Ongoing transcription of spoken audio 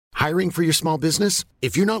Hiring for your small business?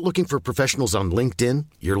 If you're not looking for professionals on LinkedIn,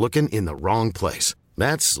 you're looking in the wrong place.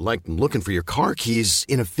 That's like looking for your car keys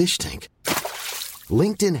in a fish tank.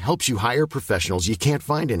 LinkedIn helps you hire professionals you can't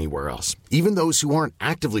find anywhere else, even those who aren't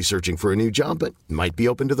actively searching for a new job but might be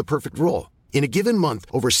open to the perfect role. In a given month,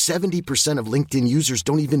 over 70% of LinkedIn users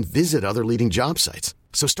don't even visit other leading job sites.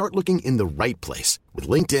 So start looking in the right place. With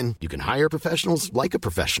LinkedIn, you can hire professionals like a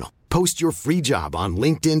professional. Post your free job on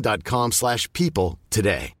linkedin.com/people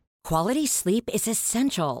today. Quality sleep is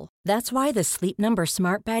essential. That's why the Sleep Number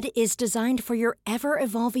Smart Bed is designed for your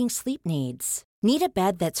ever-evolving sleep needs. Need a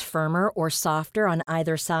bed that's firmer or softer on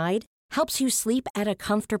either side? Helps you sleep at a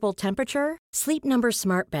comfortable temperature? Sleep Number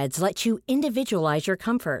Smart Beds let you individualize your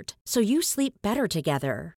comfort, so you sleep better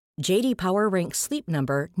together. J.D. Power ranks Sleep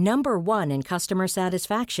Number number 1 in customer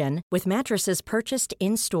satisfaction with mattresses purchased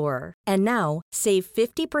in-store. And now, save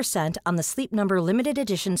 50% on the Sleep Number Limited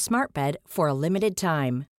Edition Smart Bed for a limited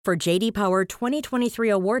time. For J.D. Power 2023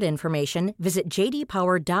 award information, visit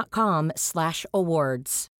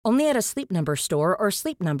jdpower.com/awards. Only at a Sleep Number store or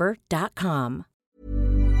sleepnumber.com.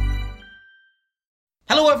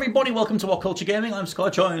 Hello everybody, welcome to What Culture Gaming. I'm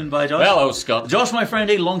Scott, joined by Josh. Hello, Scott. Josh, my friend,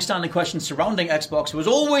 a long-standing question surrounding Xbox was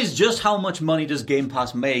always just how much money does Game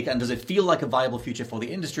Pass make, and does it feel like a viable future for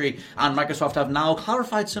the industry? And Microsoft have now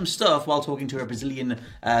clarified some stuff while talking to a Brazilian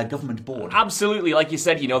government board. Absolutely, like you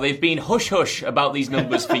said, they've been hush-hush about these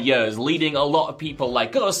numbers for years, leading a lot of people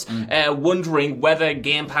like us wondering whether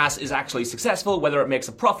Game Pass is actually successful, whether it makes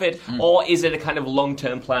a profit, or is it a kind of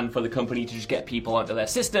long-term plan for the company to just get people onto their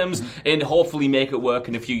systems and hopefully make it work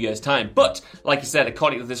in a few years' time. But, like you said,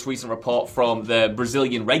 according to this recent report from the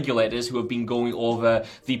Brazilian regulators who have been going over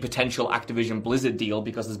the potential Activision Blizzard deal,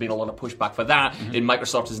 because there's been a lot of pushback for that, and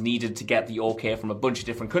Microsoft has needed to get the okay from a bunch of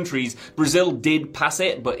different countries. Brazil did pass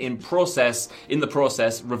it, but in the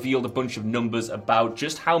process, revealed a bunch of numbers about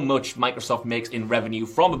just how much Microsoft makes in revenue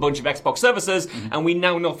from a bunch of Xbox services, and we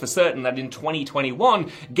now know for certain that in 2021,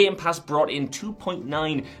 Game Pass brought in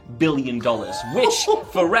 $2.9 billion, which,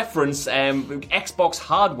 for reference, Xbox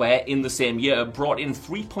hardware in the same year brought in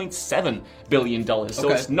 $3.7 billion. So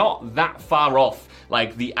it's not that far off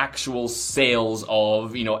like the actual sales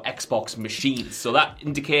of, Xbox machines. So that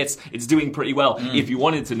indicates it's doing pretty well. If you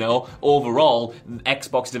wanted to know, overall,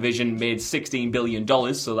 Xbox division made $16 billion.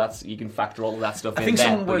 So that's, you can factor all of that stuff in there. I think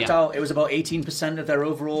someone worked out it was about 18% of their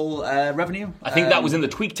overall revenue. I think that was in the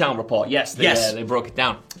Tweaktown report. Yes, they broke it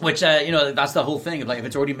down. Which, that's the whole thing. Like, if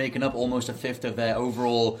it's already making up almost a fifth of their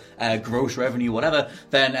overall gross revenue, whatever,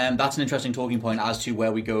 then that's an interesting talking point as to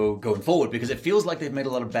where we go going forward, because it feels like they've made a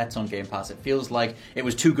lot of bets on Game Pass. It feels like it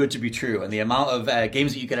was too good to be true, and the amount of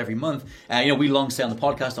games that you get every month, we long say on the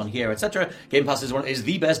podcast, on here, etc. Game Pass is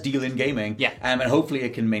the best deal in gaming, and hopefully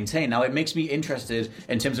it can maintain. Now, it makes me interested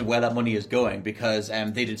in terms of where that money is going, because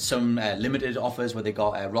they did some limited offers where they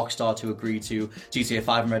got Rockstar to agree to GTA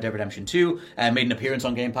 5 and Red Dead Redemption 2, made an appearance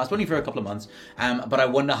on Game Pass, but only for a couple of months. But I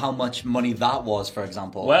wonder how much money that was, for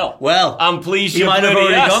example. Well, I'm pleased you might have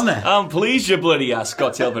already gone there. I'm pleased you bloody asked,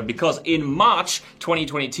 Scott Tilford, because in March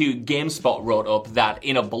 2022, GameSpot wrote up that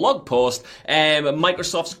in a blog post,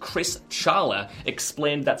 Microsoft's Chris Charla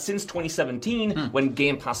explained that since 2017, when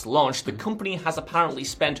Game Pass launched, the company has apparently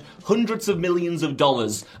spent hundreds of millions of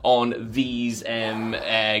dollars on these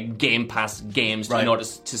Game Pass games in order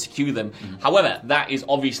to secure them. However, that is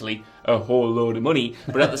obviously a whole load of money,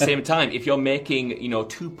 but at the same time, if you're making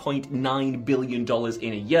 $2.9 billion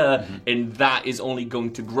in a year, and that is only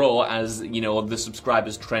going to grow as the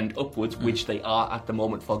subscribers trend upwards, which they are at the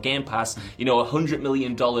moment for Game Pass, $100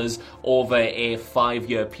 million over a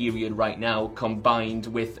 5-year period right now, combined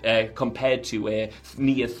with compared to a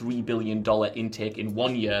near $3 billion intake in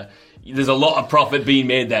 1 year. There's a lot of profit being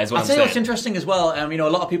made there, is what I'm saying. I'll tell you what's interesting as well. A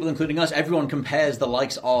lot of people, including us, everyone compares the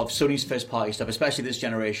likes of Sony's first-party stuff, especially this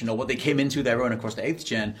generation, or what they came into their own across the 8th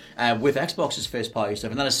gen, with Xbox's first-party stuff,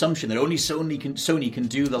 and that assumption that only Sony can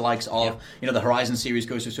do the likes of, the Horizon series,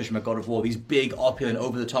 Ghost of Tsushima, God of War, these big, opulent,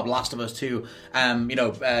 over-the-top Last of Us 2,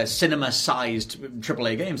 cinema-sized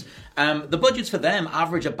AAA games. The budgets for them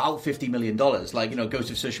average about $50 million. Like, Ghost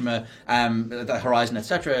of Tsushima, the Horizon,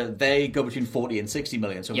 etc., they go between 40 and 60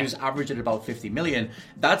 million. So who's average at about 50 million,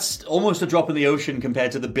 that's almost a drop in the ocean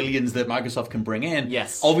compared to the billions that Microsoft can bring in.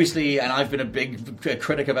 Yes. Obviously, and I've been a big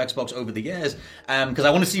critic of Xbox over the years, because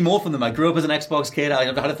I want to see more from them. I grew up as an Xbox kid. I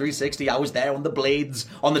had a 360. I was there on the blades,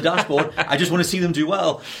 on the dashboard. I just want to see them do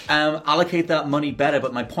well. Allocate that money better,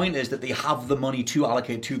 but my point is that they have the money to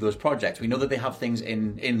allocate to those projects. We know that they have things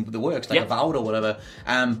in the works, like Avowed or whatever,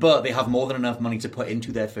 but they have more than enough money to put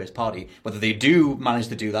into their first party. Whether they do manage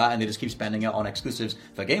to do that and they just keep spending it on exclusives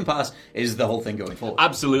for Game Pass, Pass is the whole thing going forward.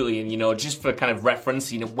 Absolutely, and just for kind of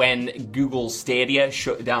reference, when Google Stadia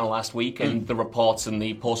shut down last week and the reports and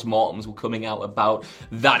the post-mortems were coming out about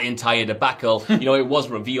that entire debacle, it was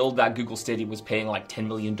revealed that Google Stadia was paying like $10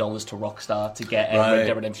 million to Rockstar to get Red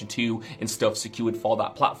Dead Redemption 2 and stuff secured for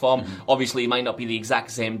that platform. Obviously, it might not be the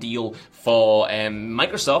exact same deal for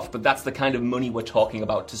Microsoft, but that's the kind of money we're talking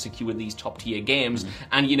about to secure these top-tier games.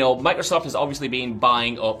 And, Microsoft has obviously been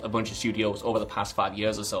buying up a bunch of studios over the past 5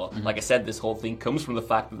 years or so. Like I said, this whole thing comes from the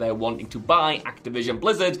fact that they're wanting to buy Activision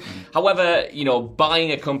Blizzard. However,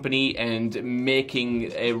 buying a company and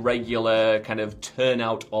making a regular kind of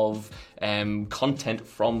turnout of content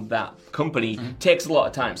from that company takes a lot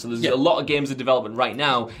of time. So there's a lot of games in development right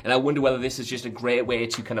now, and I wonder whether this is just a great way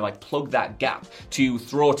to kind of like plug that gap, to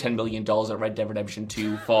throw $10 million at Red Dead Redemption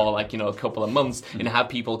 2 for a couple of months and have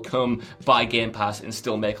people come buy Game Pass and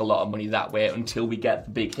still make a lot of money that way until we get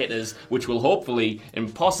the big hitters, which will hopefully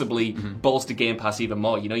and possibly bolster Game Pass even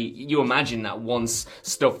more. You imagine that once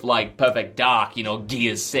stuff like Perfect Dark,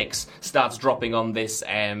 Gears 6 starts dropping on this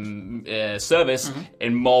service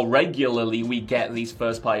and more regularly we get these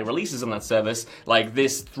first-party releases on that service, like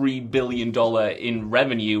this $3 billion in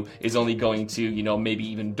revenue is only going to, maybe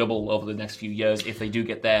even double over the next few years if they do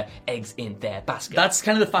get their eggs in their basket. That's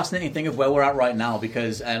kind of the fascinating thing of where we're at right now,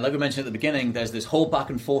 because like we mentioned at the beginning, there's this whole back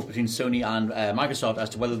and forth between Sony and Microsoft as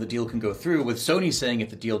to whether the deal can go through, with Sony saying if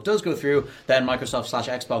the deal does go through, then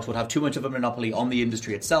Microsoft/Xbox would have too much of a monopoly on the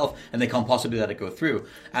industry itself, and they can't possibly let it go through.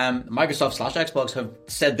 Microsoft/Xbox have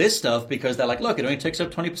said this stuff because they're like, look, it only takes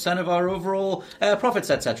up 20% of our overall profits,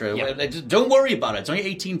 etc. Don't worry about it. It's only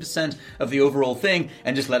 18% of the overall thing,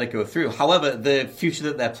 and just let it go through. However, the future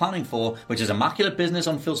that they're planning for, which is immaculate business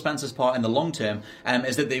on Phil Spencer's part in the long term,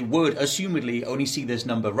 is that they would, assumedly, only see this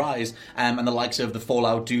number rise, and the likes of the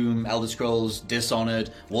Fallout, Doom, Elder Scrolls, Dishonored,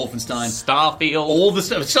 Wolfenstein, Starfield, all the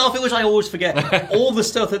stuff, Starfield, which I always forget, all the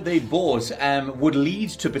stuff that they bought would lead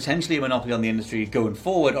to potentially a monopoly on the industry going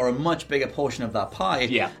forward, or a much bigger portion of that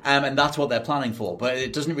pie, and that's what they're planning for. But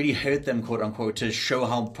it doesn't really hurt them, quote unquote, to show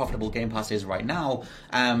how profitable Game Pass is right now,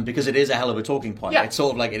 because it is a hell of a talking point. It's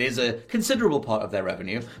sort of like it is a considerable part of their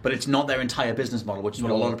revenue, but it's not their entire business model, which is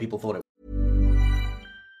what a lot of people thought it was.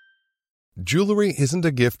 Jewelry isn't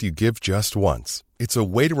a gift you give just once. It's a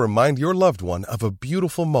way to remind your loved one of a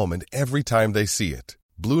beautiful moment every time they see it.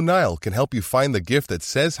 Blue Nile can help you find the gift that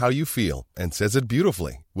says how you feel and says it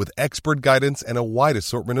beautifully, with expert guidance and a wide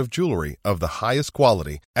assortment of jewelry of the highest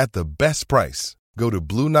quality at the best price. Go to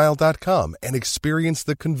BlueNile.com and experience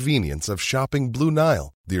the convenience of shopping Blue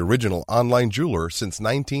Nile, the original online jeweler since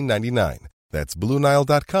 1999. That's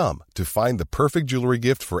BlueNile.com to find the perfect jewelry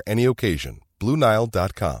gift for any occasion.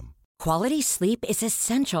 BlueNile.com. Quality sleep is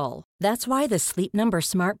essential. That's why the Sleep Number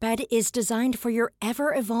Smart Bed is designed for your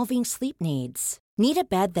ever-evolving sleep needs. Need a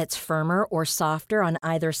bed that's firmer or softer on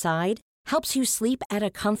either side? Helps you sleep at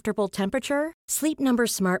a comfortable temperature? Sleep Number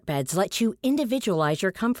Smart Beds let you individualize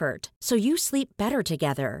your comfort, so you sleep better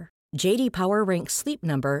together. J.D. Power ranks Sleep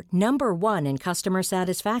Number number 1 in customer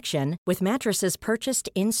satisfaction with mattresses purchased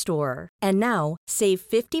in-store. And now, save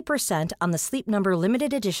 50% on the Sleep Number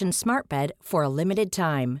Limited Edition Smart Bed for a limited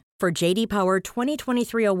time. For J.D. Power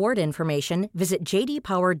 2023 award information, visit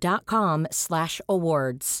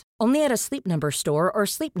jdpower.com/awards. Only at a Sleep Number store or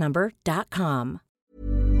sleepnumber.com.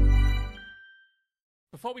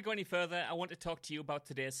 Before we go any further, I want to talk to you about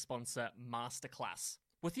today's sponsor, Masterclass.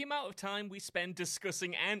 With the amount of time we spend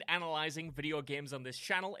discussing and analysing video games on this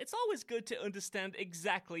channel, it's always good to understand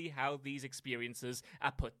exactly how these experiences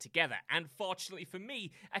are put together. And fortunately for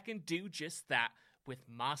me, I can do just that with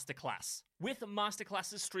Masterclass. With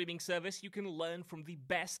Masterclass's streaming service, you can learn from the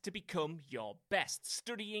best to become your best,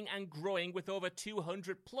 studying and growing with over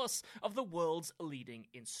 200 plus of the world's leading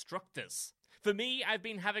instructors. For me, I've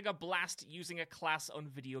been having a blast using a class on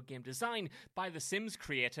video game design by The Sims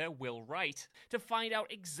creator Will Wright to find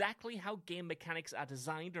out exactly how game mechanics are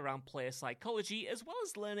designed around player psychology, as well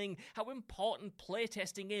as learning how important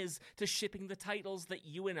playtesting is to shipping the titles that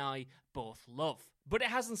you and I both love. But it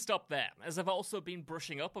hasn't stopped there, as I've also been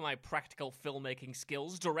brushing up on my practical filmmaking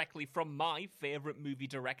skills directly from my favourite movie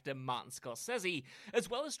director Martin Scorsese, as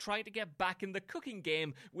well as trying to get back in the cooking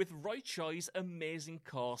game with Roy Choi's amazing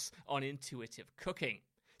course on intuitive cooking.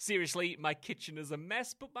 Seriously, my kitchen is a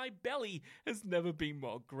mess, but my belly has never been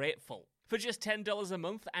more grateful. For just $10 a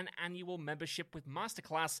month, an annual membership with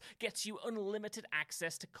Masterclass gets you unlimited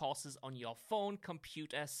access to courses on your phone,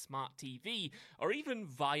 computer, smart TV, or even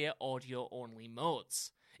via audio-only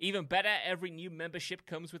modes. Even better, every new membership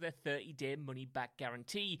comes with a 30-day money-back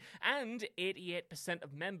guarantee, and 88%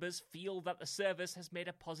 of members feel that the service has made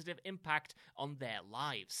a positive impact on their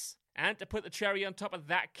lives. And to put the cherry on top of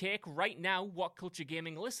that cake, right now, What Culture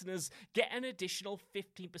Gaming listeners get an additional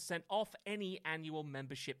 15% off any annual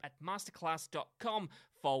membership at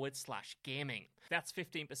masterclass.com/gaming. That's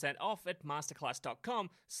 15% off at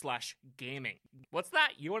masterclass.com/gaming. What's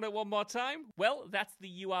that? You want it one more time? Well, that's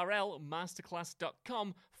the URL,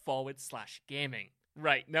 masterclass.com/gaming.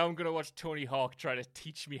 Right, now I'm going to watch Tony Hawk try to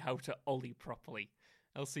teach me how to ollie properly.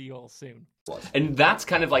 I'll see you all soon. And that's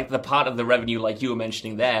kind of like the part of the revenue, like you were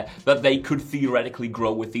mentioning there, that they could theoretically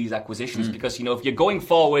grow with these acquisitions. Because, you know, if you're going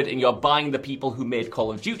forward and you're buying the people who made Call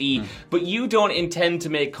of Duty, but you don't intend to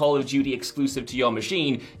make Call of Duty exclusive to your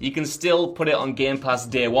machine, you can still put it on Game Pass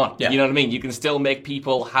day one. Yeah. You know what I mean? You can still make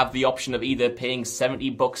people have the option of either paying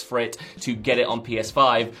 $70 for it to get it on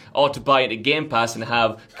PS5 or to buy it at Game Pass and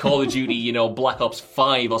have Call of Duty, you know, Black Ops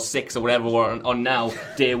 5 or 6 or whatever we're on now,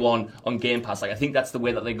 day one on Game Pass. Like, I think that's the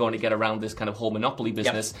way that they're going to get around this kind of whole monopoly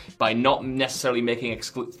business by not necessarily making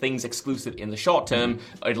things exclusive in the short term,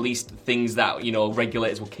 or at least things that, you know,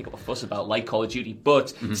 regulators will kick up a fuss about, like Call of Duty,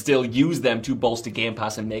 but still use them to bolster Game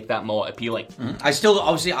Pass and make that more appealing. I still,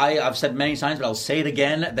 obviously, I've said many times, but I'll say it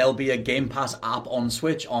again, there'll be a Game Pass app on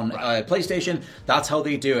Switch, on PlayStation. That's how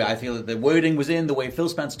they do it. I feel that the wording was in the way Phil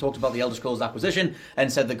Spencer talked about the Elder Scrolls acquisition and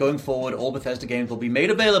said that going forward, all Bethesda games will be made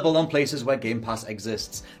available on places where Game Pass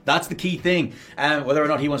exists. That's the key thing. Whether or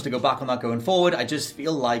not he wants to go back on that going forward, I just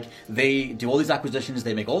feel like they do all these acquisitions,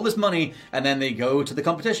 they make all this money, and then they go to the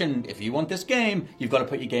competition. If you want this game, you've got to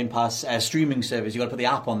put your Game Pass streaming service, you've got to put the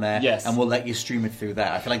app on there, and we'll let you stream it through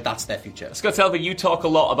there. I feel like that's their future. Scott Telfer, you talk a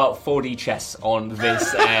lot about 4D chess on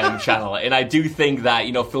this channel, and I do think that,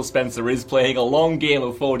 you know, Phil Spencer is playing a long game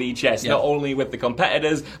of 4D chess, not only with the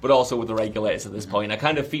competitors, but also with the regulators at this point. I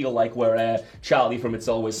kind of feel like we're Charlie from It's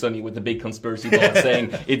Always Sunny with the big conspiracy board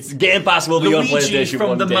saying it's Game Pass will be on PlayStation from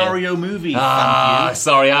one the day. Mario movie.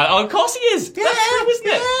 Sorry. Of course he is. That's true, isn't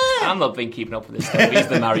it? I'm not been keeping up with this stuff. He's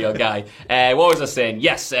the Mario guy. What was I saying?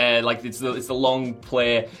 Yes, like it's the long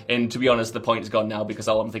play, and to be honest, the point is gone now because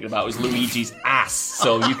all I'm thinking about is Luigi's ass.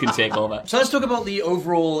 So you can take over. So let's talk about the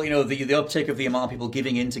overall, you know, the uptick of the amount of people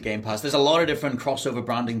giving into Game Pass. There's a lot of different crossover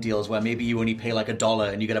branding deals where maybe you only pay like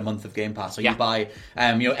 $1 and you get a month of Game Pass, or you buy,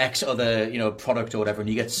 you know, X other, you know, product or whatever, and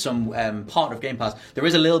you get some part of Game Pass. There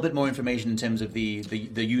is a little bit more information in terms of the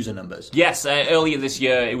user numbers. Yes, earlier this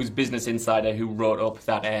year it was Business Insider who wrote up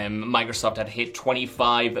that Microsoft had hit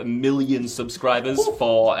 25 million subscribers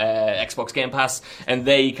for Xbox Game Pass, and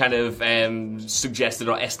they kind of suggested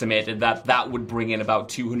or estimated that that would bring in about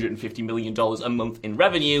 $250 million a month in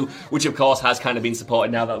revenue, which of course has kind of been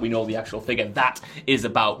supported now that we know the actual figure. That is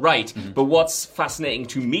about right. But what's fascinating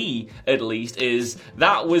to me, at least, is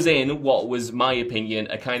that was in what was, my opinion,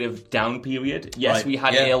 a kind of down period. Yes, we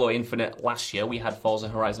had Halo Infinite last year, we had Forza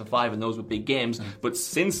Horizon 5, and those were big games, but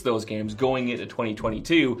since those games, going into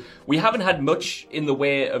 2022, we haven't had much in the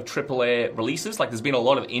way of AAA releases. Like, there's been a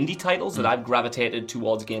lot of indie titles that I've gravitated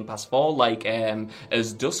towards Game Pass for, like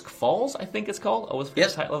As Dusk Falls, I think it's called. I always forget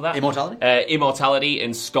the title of that. Immortality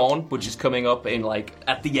and Scorn, which is coming up in, like,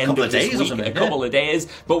 at the end of this week, a couple of days,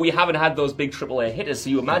 but we haven't had those big AAA hitters, so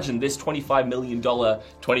you imagine this $25 million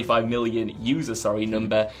user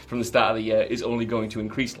number from the start of the year is only going to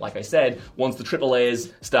increase, like I said, once the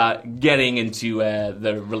AAAs start getting into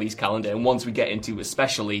the release calendar, and once we get into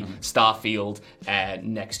especially Starfield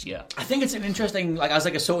next year. I think it's an interesting, like, as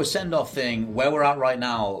like a sort of send-off thing, where we're at right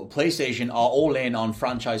now. PlayStation are all in on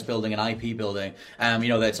franchise building and IP building. You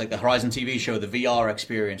know, it's like the Horizon TV show, the VR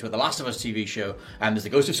experience, with the Last of Us TV show, and there's the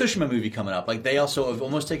Ghost of Tsushima movie coming up. Like, they are sort of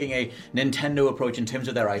almost taking a Nintendo approach in terms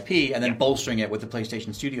of their IP and then bolstering it with the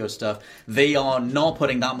PlayStation Studio stuff. They are not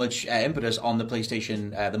putting that much impetus on the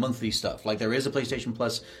PlayStation, the monthly stuff. Like, there is a PlayStation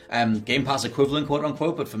Plus Game Pass equivalent, quote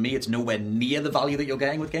unquote, but for me it's nowhere near the value that you're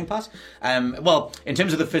getting with Game Pass. Well, in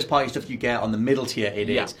terms of the first party stuff you get on the middle tier, it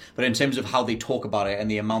is, but in terms of how they talk about it and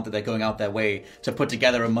the amount that they're going out their way to put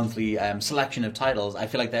together a monthly selection of titles, I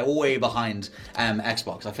feel like they're way behind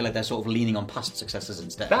Xbox. I feel like they're sort of leaning on past successes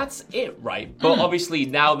instead. That's it, right? But obviously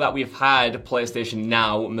now that we've had PlayStation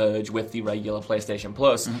Now merge with the regular PlayStation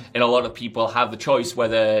Plus, and a lot of people have the choice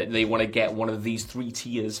whether they want to get one of these 3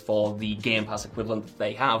 tiers for the Game Pass equivalent that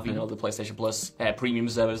they have, you know, the PlayStation Plus Premium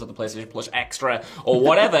service or the PlayStation Plus Extra or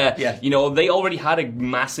whatever. You know, they already had a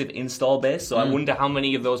massive install base, so I wonder how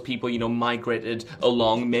many of those people, you know, migrated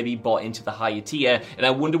along, maybe bought into the higher tier, and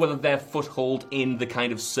I wonder whether their foothold in the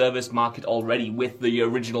kind of service market already with the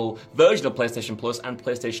original version of PlayStation Plus and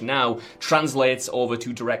PlayStation Now translates over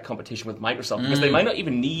to direct competition with Microsoft, because they might not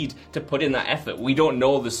even need to put in that effort. We don't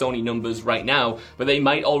know the Sony numbers right now, but they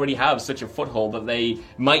might already have such a foothold that they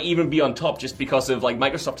might even be on top just because of, like,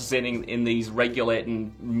 Microsoft Microsoft is saying in these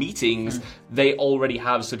regulating meetings, they already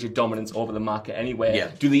have such a dominance over the market anyway.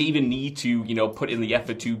 Yeah. Do they even need to, put in the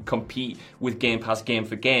effort to compete with Game Pass game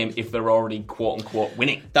for game if they're already quote-unquote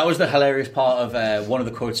winning? That was the hilarious part of one of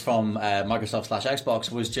the quotes from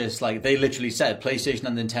Microsoft/Xbox was just like, they literally said PlayStation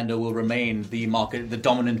and Nintendo will remain the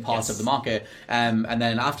dominant part of the market. And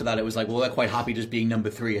then after that, it was like, well, we're quite happy just being number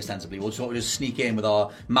 3, ostensibly. We'll sort of just sneak in with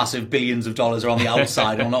our massive billions of dollars on the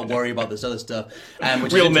outside and we'll not worry about this other stuff.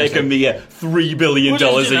 We'll make a mere $3 billion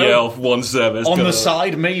a year off one service. On the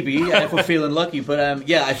side, maybe, if we're feeling lucky. But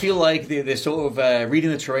I feel like they're sort of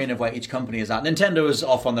reading the terrain of where each company is at. Nintendo is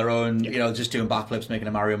off on their own, just doing backflips, making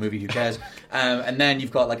a Mario movie, who cares? And then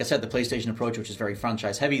you've got, like I said, the PlayStation approach, which is very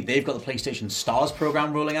franchise heavy. They've got the PlayStation Stars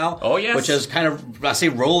program rolling out. Oh, yes. Which has kind of, I say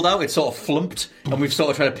rolled out, it's sort of flumped, and we've sort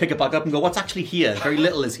of tried to pick it back up and go, what's actually here? Very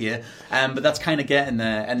little is here. But that's kind of getting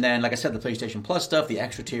there. And then, like I said, the PlayStation Plus stuff, the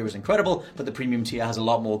extra tier is incredible, but the premium tier has a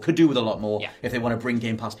lot more, could do with a lot more if they want to bring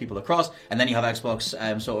Game Pass people across. And then you have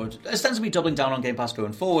Xbox sort of ostensibly doubling down on Game Pass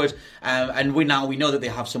going forward. And we know that they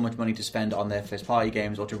have so much money to spend on their first party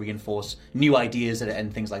games or to reinforce new ideas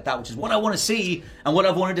and things like that, which is what I want to see and what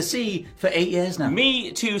I've wanted to see for 8 years now.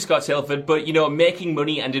 Me too, Scott Tilford, but making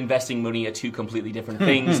money and investing money are two completely different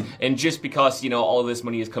things. And just because all this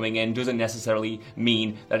money is coming in doesn't necessarily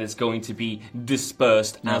mean that it's going to be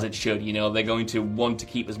dispersed as it should. They're going to want to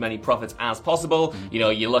keep as many profits as possible.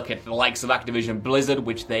 You look at the likes of Activision Blizzard,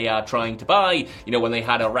 which they are trying to buy, when they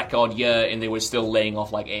had a record year and they were still laying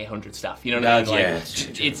off like 800 staff. You know what I mean?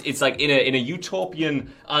 It's like in a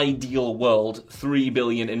utopian ideal world, $3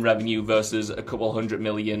 billion in revenue versus a couple $100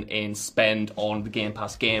 million in spend on the Game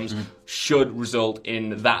Pass games should result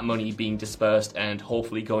in that money being dispersed and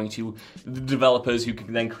hopefully going to the developers who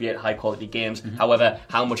can then create high quality games. However,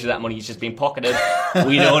 how much of that money is just being pocketed,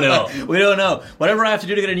 we don't know. We don't know. Whatever I have to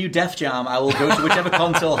do to get a new Def Jam, I will go to whichever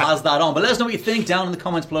console has that on. But let us know what you think down in the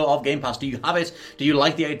comments below of Game Pass. Do you have it? Do you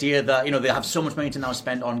like the idea that they have so much money to now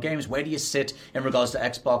spend on games? Where do you sit in regards to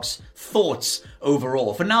Xbox thoughts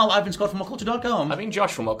overall? For now, I've been Scott from WhatCulture.com. I've been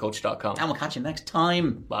Josh from WhatCulture.com. And we'll catch you next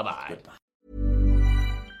time. Bye-bye. Goodbye.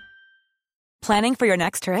 Planning for your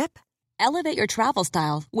next trip? Elevate your travel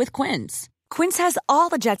style with Quince. Quince has all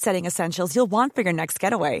the jet-setting essentials you'll want for your next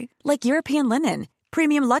getaway, like European linen,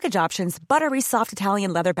 premium luggage options, buttery soft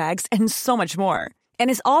Italian leather bags, and so much more.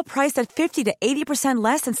 And is all priced at 50 to 80%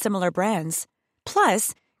 less than similar brands.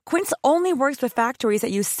 Plus, Quince only works with factories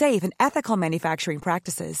that use safe and ethical manufacturing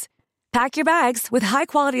practices. Pack your bags with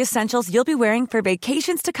high-quality essentials you'll be wearing for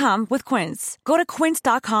vacations to come with Quince. Go to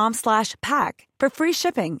quince.com/pack for free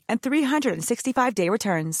shipping and 365-day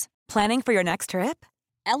returns. Planning for your next trip?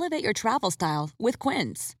 Elevate your travel style with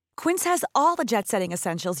Quince. Quince has all the jet-setting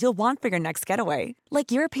essentials you'll want for your next getaway,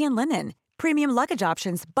 like European linen, premium luggage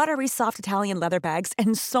options, buttery soft Italian leather bags,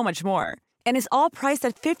 and so much more. And is all priced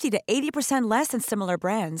at 50 to 80% less than similar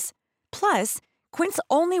brands. Plus, Quince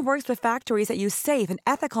only works with factories that use safe and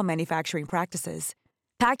ethical manufacturing practices.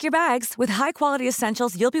 Pack your bags with high-quality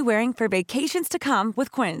essentials you'll be wearing for vacations to come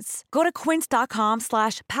with Quince. Go to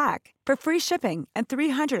quince.com/pack for free shipping and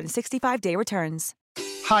 365-day returns.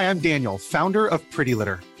 Hi, I'm Daniel, founder of Pretty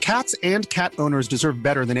Litter. Cats and cat owners deserve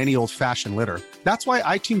better than any old-fashioned litter. That's why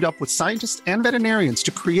I teamed up with scientists and veterinarians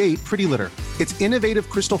to create Pretty Litter. Its innovative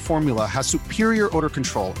crystal formula has superior odor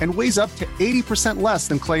control and weighs up to 80% less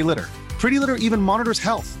than clay litter. Pretty Litter even monitors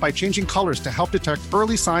health by changing colors to help detect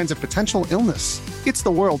early signs of potential illness. It's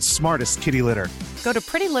the world's smartest kitty litter. Go to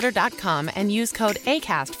prettylitter.com and use code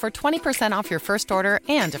ACAST for 20% off your first order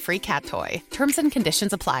and a free cat toy. Terms and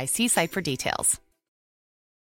conditions apply. See site for details.